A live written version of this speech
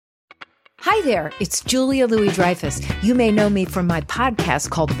Hi there, it's Julia Louis-Dreyfus. You may know me from my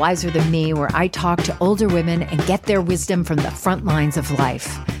podcast called Wiser Than Me, where I talk to older women and get their wisdom from the front lines of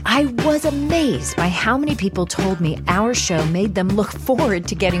life. I was amazed by how many people told me our show made them look forward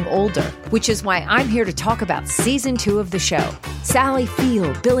to getting older, which is why I'm here to talk about season 2 of the show. Sally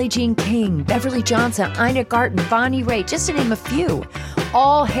Field, Billie Jean King, Beverly Johnson, Ina Garten, Bonnie Raitt, just to name a few.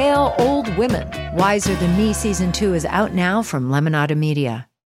 All hail old women. Wiser Than Me season 2 is out now from Lemonada Media.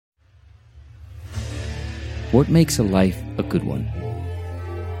 What makes a life a good one?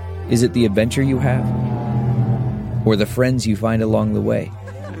 Is it the adventure you have? Or the friends you find along the way?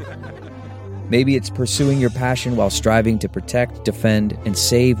 Maybe it's pursuing your passion while striving to protect, defend, and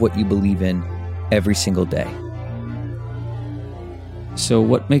save what you believe in every single day. So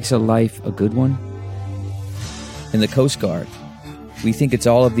what makes a life a good one? In the Coast Guard, we think it's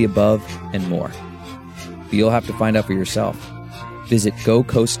all of the above and more. But you'll have to find out for yourself. Visit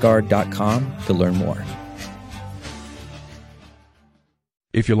gocoastguard.com to learn more.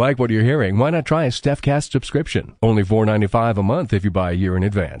 If you like what you're hearing, why not try a StephCast subscription? Only $4.95 a month if you buy a year in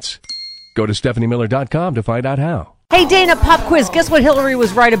advance. Go to StephanieMiller.com to find out how. Hey, Dana, pop quiz. Guess what Hillary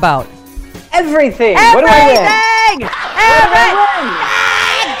was right about? Everything. What do I win?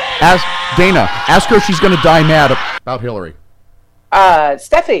 Ask Dana. Ask her if she's going to die mad about Hillary.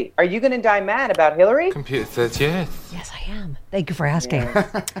 Steffi, are you going to die mad about Hillary? Computer says yes. Yes, I am. Thank you for asking.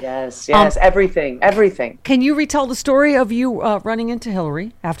 Yes, everything. Can you retell the story of you running into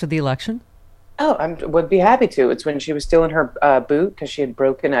Hillary after the election? Oh, I would be happy to. It's when she was still in her boot because she had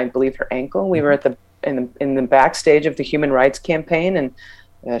broken, I believe, her ankle. We were at in the backstage of the Human Rights Campaign,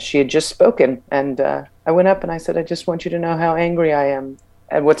 and she had just spoken. And I went up and I said, "I just want you to know how angry I am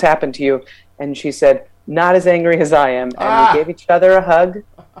at what's happened to you." And she said, "Not as angry as I am." And we gave each other a hug,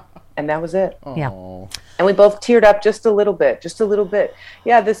 and that was it. Yeah. And we both teared up just a little bit.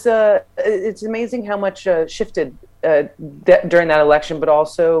 Yeah, this it's amazing how much shifted during that election, but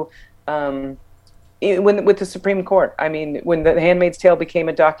also with the Supreme Court. I mean, when The Handmaid's Tale became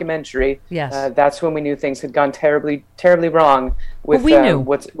a documentary, yes, that's when we knew things had gone terribly, terribly wrong with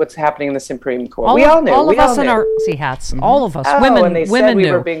what's happening in the Supreme Court. All of us knew. in our hats, Mm-hmm. all of us, and they women said we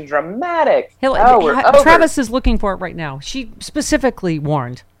knew. were being dramatic. We're over. Travis is looking for it right now. She specifically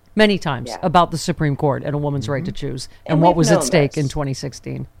warned many times about the Supreme Court and a woman's right to choose and what was at stake in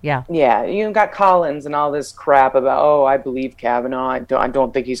 2016. Yeah. Yeah. You got Collins and all this crap about, I believe Kavanaugh. I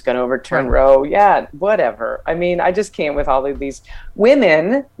don't think he's going to overturn Roe. Yeah, whatever. I mean, I just can't with all of these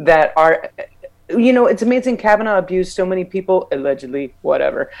women that are, it's amazing. Kavanaugh abused so many people, allegedly,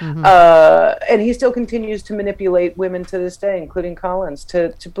 whatever. Mm-hmm. And he still continues to manipulate women to this day, including Collins,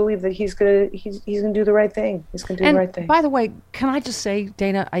 to believe that he's gonna do the right thing. He's gonna do the right thing. By the way, can I just say,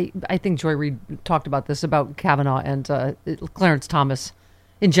 Dana, I think Joy Reid talked about this, about Kavanaugh and Clarence Thomas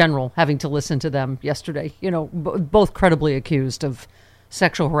in general, having to listen to them yesterday. Both credibly accused of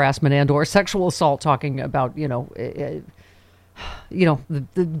sexual harassment and or sexual assault, talking about,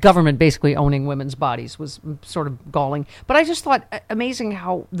 the government basically owning women's bodies was sort of galling. But I just thought amazing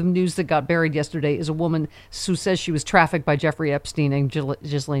how the news that got buried yesterday is a woman who says she was trafficked by Jeffrey Epstein, and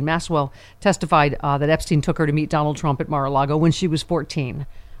Ghislaine Maxwell testified that Epstein took her to meet Donald Trump at Mar-a-Lago when she was 14.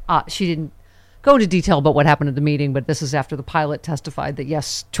 She didn't go into detail about what happened at the meeting, but this is after the pilot testified that,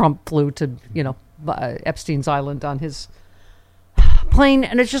 yes, Trump flew to, Epstein's Island on his plane,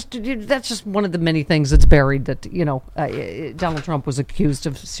 and that's just one of the many things that's buried, that Donald Trump was accused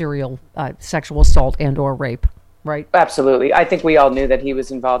of serial sexual assault and or rape, right? Absolutely. I think we all knew that he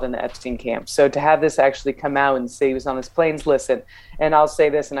was involved in the Epstein camp. So to have this actually come out and say he was on his planes, listen, and I'll say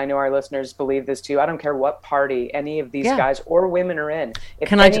this, and I know our listeners believe this too, I don't care what party any of these guys or women are in.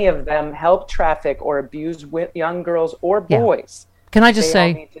 If any of them help traffic or abuse young girls or boys, can I just say,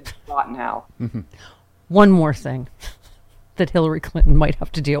 all need to spot now. One more thing that Hillary Clinton might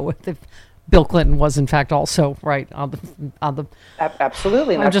have to deal with if Bill Clinton was in fact also right on the.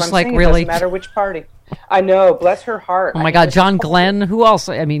 Absolutely, I'm that's just what I'm like, saying. really, it doesn't matter which party. I know, bless her heart. Oh my God, John Glenn. Who else?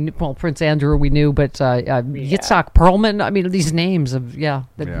 I mean, well, Prince Andrew we knew, but Yitzhak Perlman. I mean, these names of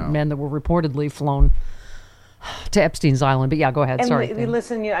men that were reportedly flown to Epstein's Island. But yeah, go ahead. And sorry.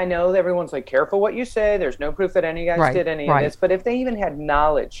 Listen, I know everyone's like, careful what you say. There's no proof that any guys did any of this. But if they even had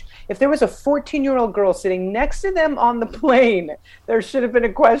knowledge, if there was a 14-year-old girl sitting next to them on the plane, there should have been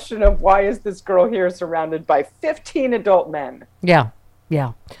a question of, why is this girl here surrounded by 15 adult men? Yeah.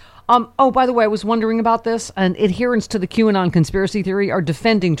 By the way, I was wondering about this, and adherents to the QAnon conspiracy theory are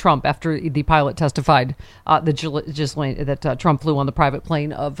defending Trump after the pilot testified that Trump flew on the private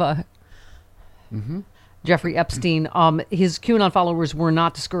plane of Jeffrey Epstein. His QAnon followers were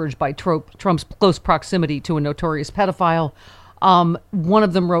not discouraged by Trump's close proximity to a notorious pedophile. One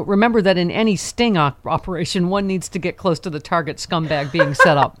of them wrote, remember that in any sting operation, one needs to get close to the target scumbag being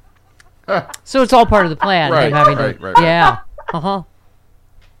set up. So it's all part of the plan. Right, right. Yeah. Uh-huh.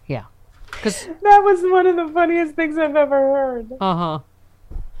 Yeah. 'Cause, That was one of the funniest things I've ever heard. uh-huh.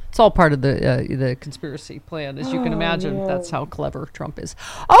 It's all part of the conspiracy plan, as you can imagine. Yeah. That's how clever Trump is.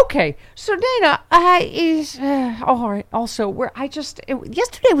 Okay, so Dana, all right. Also,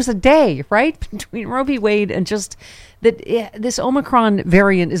 yesterday was a day, right, between Roe v. Wade and just that this Omicron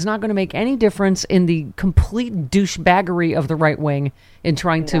variant is not going to make any difference in the complete douchebaggery of the right wing in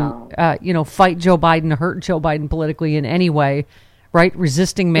trying to, fight Joe Biden, hurt Joe Biden politically in any way. Right,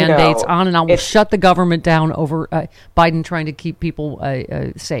 resisting mandates on and on. We'll shut the government down over Biden trying to keep people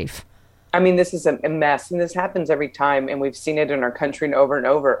safe. I mean, this is a mess, and this happens every time, and we've seen it in our country and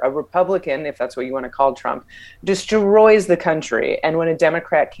over. A Republican, if that's what you want to call Trump, destroys the country, and when a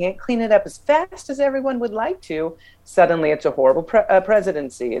Democrat can't clean it up as fast as everyone would like to, suddenly it's a horrible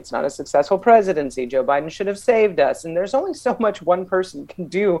presidency. It's not a successful presidency. Joe Biden should have saved us. And there's only so much one person can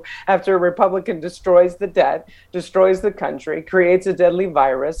do after a Republican destroys the debt, destroys the country, creates a deadly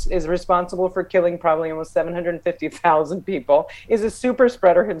virus, is responsible for killing probably almost 750,000 people, is a super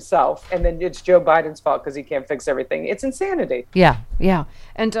spreader himself, and then it's Joe Biden's fault because he can't fix everything. It's insanity. Yeah.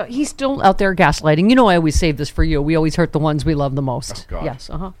 And he's still out there gaslighting. You know, I always save this for you. We always hurt the ones we love the most. Oh, God. Yes.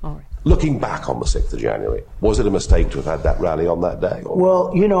 All right. Looking back on the 6th of January, was it a mistake to have had that rally on that day?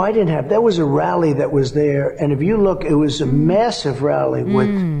 Well, I didn't have. There was a rally that was there, and if you look, it was a massive rally with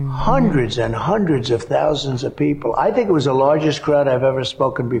hundreds and hundreds of thousands of people. I think it was the largest crowd I've ever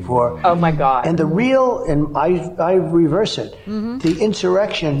spoken before. Oh, my God. And I reverse it. Mm-hmm. The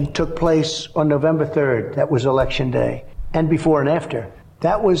insurrection took place on November 3rd. That was Election Day, and before and after.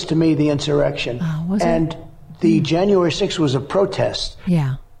 That was, to me, the insurrection. Was and it? The January 6th was a protest.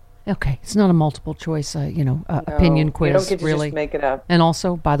 Yeah. Okay, it's not a multiple choice, opinion quiz. You don't get to really just make it up. And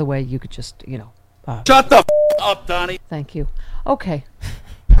also, by the way, you could just, Shut the up, Donnie. Thank you. Okay.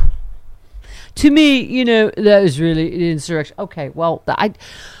 To me, that was really an insurrection. Okay, well,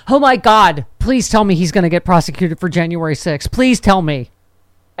 oh my God, please tell me he's going to get prosecuted for January 6th. Please tell me.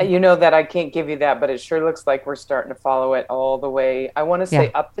 You know that I can't give you that, but it sure looks like we're starting to follow it all the way. I want to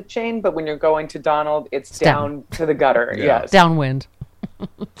say up the chain, but when you're going to Donald, it's down to the gutter. Yeah. Yes. Downwind.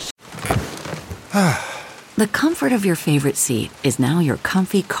 The comfort of your favorite seat is now your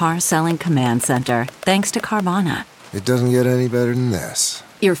comfy car selling command center, thanks to Carvana. It doesn't get any better than this.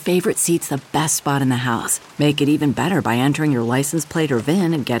 Your favorite seat's the best spot in the house. Make it even better by entering your license plate or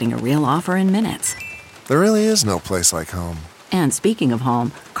VIN and getting a real offer in minutes. There really is no place like home. And speaking of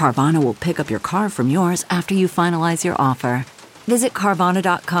home, Carvana will pick up your car from yours after you finalize your offer. Visit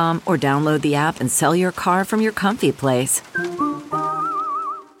Carvana.com or download the app and sell your car from your comfy place.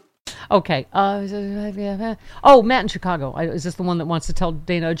 Okay. Matt in Chicago. Is this the one that wants to tell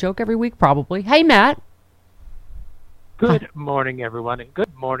Dana a joke every week? Probably. Hey, Matt. Good morning, everyone, and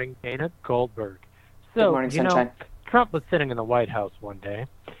good morning, Dana Goldberg. So, good morning, sunshine. Trump was sitting in the White House one day,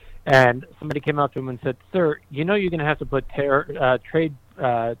 and somebody came up to him and said, "Sir, you're going to have to put trade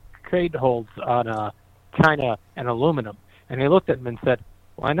holds on China and aluminum." And he looked at him and said,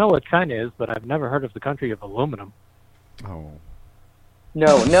 "Well, I know what China is, but I've never heard of the country of aluminum." Oh.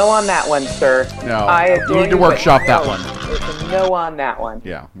 No on that one, sir. No, you need to workshop that one. It's a no on that one.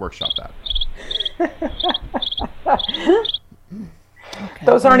 Yeah, workshop that. Okay.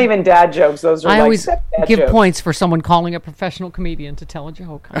 Those aren't even dad jokes. Those are I like always give jokes. points for someone calling a professional comedian to tell a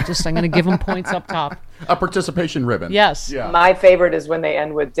joke. I'm going to give them points up top. A participation ribbon. Yes. Yeah. My favorite is when they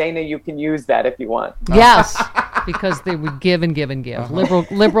end with, "Dana, you can use that if you want." Yes, because they would give and give and give. Uh-huh.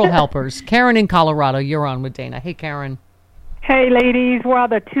 Liberal helpers. Karen in Colorado, you're on with Dana. Hey, Karen. Hey, ladies. Wow,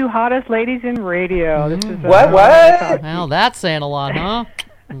 the two hottest ladies in radio. Mm-hmm. This is what? Well, that's saying a lot, huh?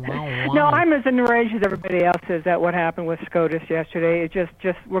 Wow. No, I'm as enraged as everybody else is at what happened with SCOTUS yesterday. It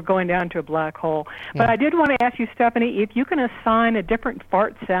just we're going down to a black hole. Yeah. But I did want to ask you, Stephanie, if you can assign a different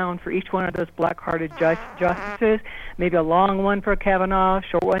fart sound for each one of those black-hearted justices, maybe a long one for Kavanaugh, a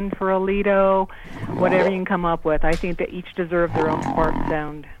short one for Alito, whatever you can come up with. I think that each deserve their own fart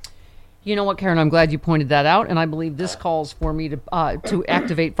sound. You know what, Karen? I'm glad you pointed that out, and I believe this calls for me to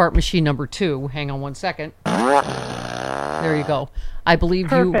activate fart machine number 2. Hang on one second. There you go. I believe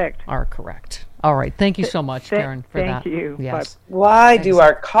Perfect. You are correct. All right. Thank you so much, Karen, for that. Thank you. Yes. Why do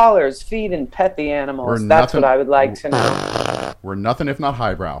our callers feed and pet the animals? That's what I would like to know. We're nothing if not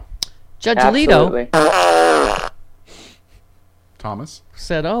highbrow. Judge Alito Thomas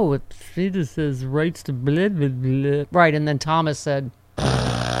said, "Oh, it fetuses rights to blah, blah, blah." Right, and then Thomas said,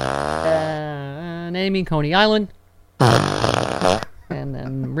 naming Coney Island. And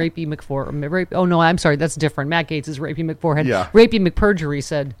then Rapey McForehead. Oh no, I'm sorry, that's different. Matt Gaetz is Rapey McForehead. Yeah. Rapey McPerjury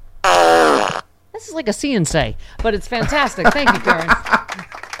said, "This is like a see and say, but it's fantastic." Thank you, Karen.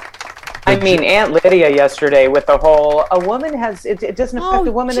 I mean, Aunt Lydia yesterday with the whole a woman has it doesn't affect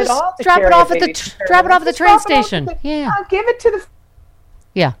the woman at all. To drop carry it off a at the baby to term. drop it off at the Just train drop it off station. at the- Yeah, give it to the.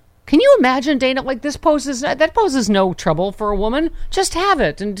 yeah. Can you imagine, Dana? Like that poses no trouble for a woman. Just have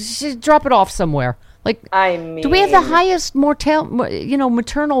it and just drop it off somewhere. Like, I mean, do we have the highest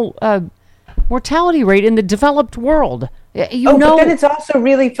maternal mortality rate in the developed world? But then it's also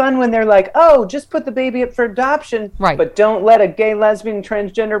really fun when they're like, "Oh, just put the baby up for adoption, right? But don't let a gay, lesbian,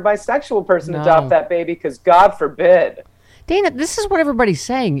 transgender, bisexual person adopt that baby, because God forbid." Dana, this is what everybody's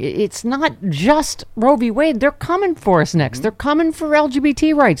saying. It's not just Roe v. Wade. They're coming for us next. They're coming for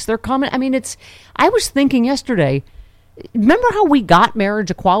LGBT rights. They're coming. I mean, I was thinking yesterday, remember how we got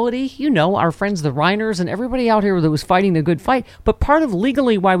marriage equality? You know, our friends, the Reiners, and everybody out here that was fighting the good fight. But part of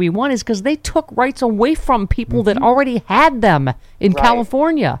legally why we won is because they took rights away from people that already had them in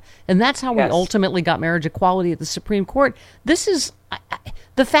California. And that's how we ultimately got marriage equality at the Supreme Court. This is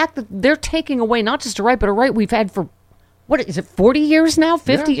the fact that they're taking away not just a right, but a right we've had for, what is it, 40 years now?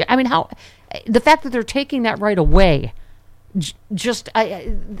 50? Yeah. I mean, the fact that they're taking that right away,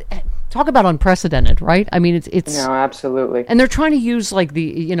 talk about unprecedented, right? I mean, it's no, absolutely. And they're trying to use like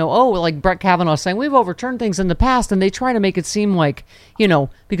like Brett Kavanaugh saying we've overturned things in the past, and they try to make it seem like,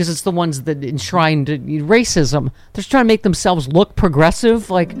 because it's the ones that enshrined racism. They're trying to make themselves look progressive,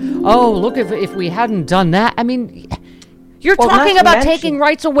 like, oh, look, if we hadn't done that. I mean, you're talking about taking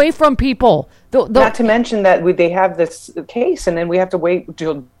rights away from people. Not to mention that they have this case, and then we have to wait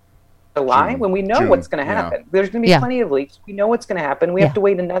till July when we know what's going to happen. Yeah. There's going to be plenty of leaks. We know what's going to happen. We have to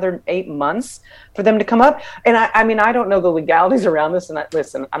wait another 8 months for them to come up. And I mean, I don't know the legalities around this. And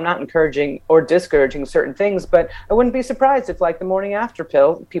listen, I'm not encouraging or discouraging certain things, but I wouldn't be surprised if, like the morning after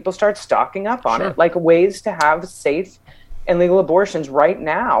pill, people start stocking up on it, like ways to have safe and legal abortions right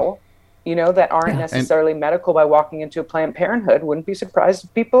now. That aren't necessarily medical by walking into a Planned Parenthood. Wouldn't be surprised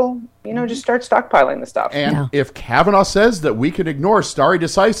if people, just start stockpiling the stuff. And if Kavanaugh says that we could ignore stare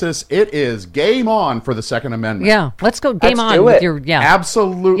decisis, it is game on for the Second Amendment. Yeah, let's go game on with your,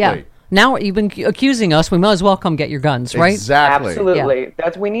 Absolutely. Yeah. Now you've been accusing us. We might as well come get your guns, right? Exactly. Absolutely.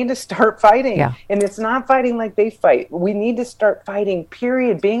 Yeah. We need to start fighting. Yeah. And it's not fighting like they fight. We need to start fighting,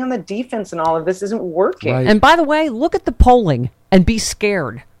 period. Being on the defense and all of this isn't working. Right. And by the way, look at the polling and be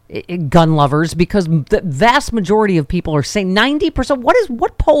scared, gun lovers, because the vast majority of people are saying 90%.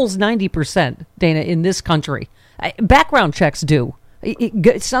 What polls 90%, Dana, in this country? Background checks do.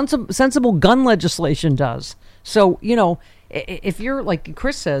 Sensible gun legislation does. So, if you're, like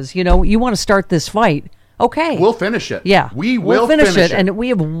Chris says, you want to start this fight, okay. We'll finish it. Yeah. We'll finish it. And we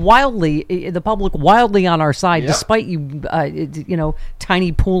have the public wildly on our side, despite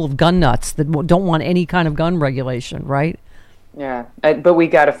tiny pool of gun nuts that don't want any kind of gun regulation, right? Yeah, but we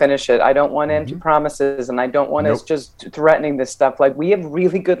got to finish it. I don't want empty promises, and I don't want us just threatening this stuff. Like, we have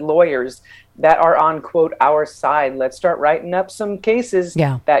really good lawyers that are on, quote, our side. Let's start writing up some cases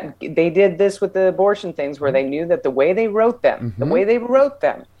that they did this with the abortion things, where they knew that the way they wrote them, they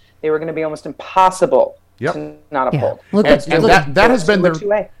were going to be almost impossible to not uphold. That has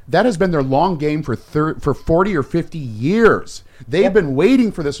been their long game for 40 or 50 years. They've been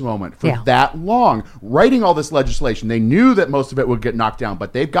waiting for this moment for that long, writing all this legislation. They knew that most of it would get knocked down,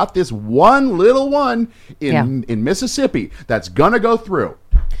 but they've got this one little one in Mississippi that's going to go through.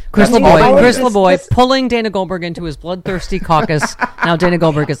 Chris LaVoy pulling Dana Goldberg into his bloodthirsty caucus. Now Dana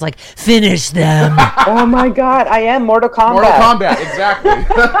Goldberg is like, finish them. Oh my God, I am Mortal Kombat. Mortal Kombat, exactly.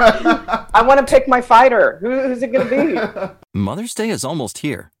 I want to pick my fighter. Who's it going to be? Mother's Day is almost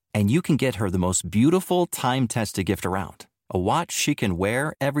here, and you can get her the most beautiful, time-tested gift around. A watch she can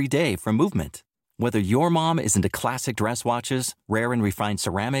wear every day from Movement. Whether your mom is into classic dress watches, rare and refined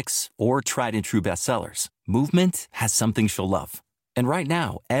ceramics, or tried and true bestsellers, Movement has something she'll love. And right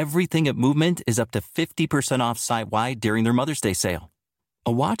now, everything at Movement is up to 50% off site-wide during their Mother's Day sale.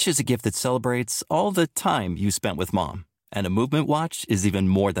 A watch is a gift that celebrates all the time you spent with mom. And a Movement watch is even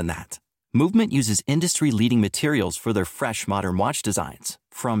more than that. Movement uses industry-leading materials for their fresh, modern watch designs.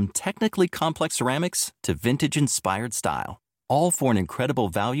 From technically complex ceramics to vintage-inspired style. All for an incredible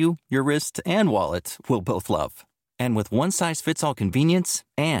value your wrist and wallet will both love. And with one-size-fits-all convenience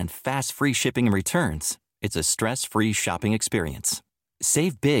and fast free shipping and returns, it's a stress-free shopping experience.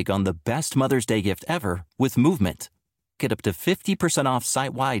 Save big on the best Mother's Day gift ever with Movement. Get up to 50% off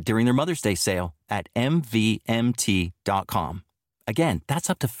site-wide during their Mother's Day sale at MVMT.com. Again, that's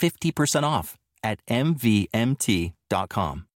up to 50% off at MVMT.com.